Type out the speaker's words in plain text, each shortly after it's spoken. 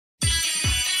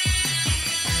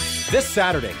this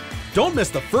Saturday. Don't miss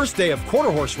the first day of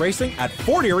quarter horse racing at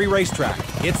Fort Erie Racetrack.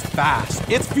 It's fast,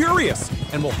 it's furious,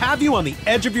 and will have you on the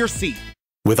edge of your seat.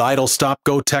 With idle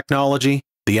stop-go technology,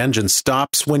 the engine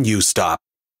stops when you stop,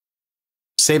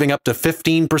 saving up to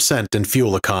 15% in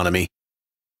fuel economy.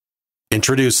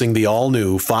 Introducing the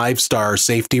all-new 5-star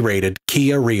safety-rated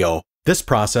Kia Rio. This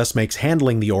process makes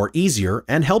handling the ore easier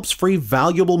and helps free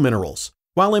valuable minerals,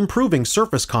 while improving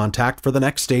surface contact for the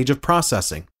next stage of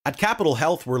processing. At Capital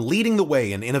Health, we're leading the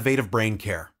way in innovative brain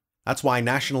care. That's why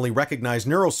nationally recognized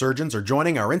neurosurgeons are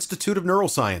joining our Institute of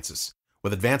Neurosciences,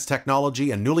 with advanced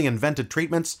technology and newly invented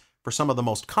treatments for some of the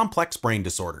most complex brain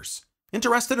disorders.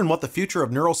 Interested in what the future of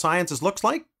neurosciences looks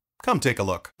like? Come take a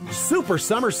look. Super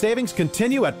summer savings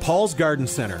continue at Paul's Garden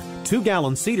Center.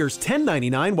 2-gallon cedars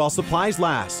 $10.99 while supplies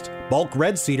last. Bulk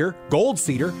red cedar, gold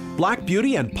cedar, black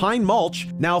beauty, and pine mulch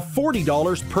now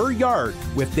 $40 per yard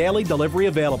with daily delivery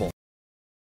available.